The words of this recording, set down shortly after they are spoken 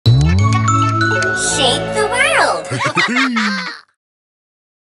There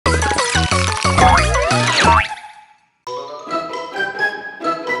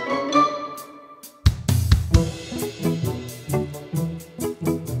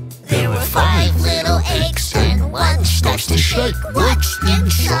were 5 little eggs and one starts to shake. What's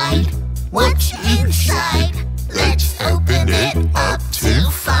inside? What's inside? Let's open it up to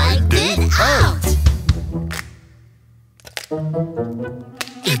find it out.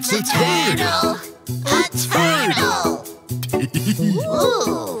 It's a turtle! A turtle!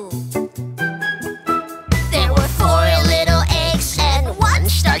 Ooh. There were 4 little eggs and one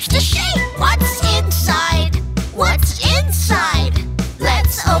starts to shake. What's inside? What's inside?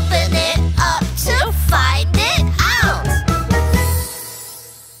 Let's open it up to find it out.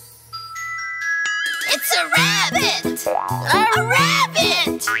 It's a rabbit! A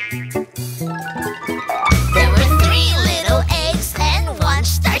rabbit! There were 3 little eggs and one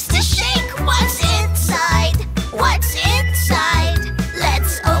starts to shake. What's inside? What's inside?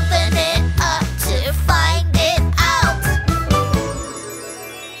 Let's open it up to find it out.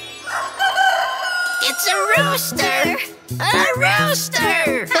 It's a rooster! A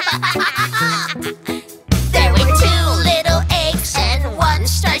rooster! There were 2 little eggs and one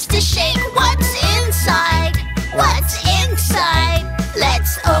starts to shake. What's inside? What's inside?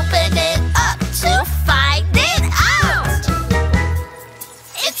 Let's open it up to find it out.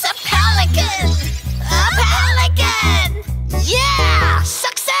 It's a pelican! A pelican! Yeah!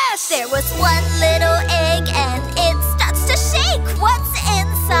 Success! There was 1 little egg and it starts to shake. What's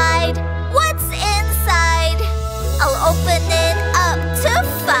inside? What's inside? I'll open it up to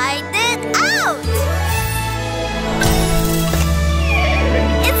find it out.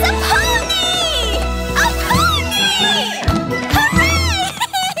 It's a pony! A pony!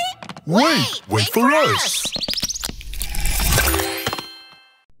 Hooray! Wait for us!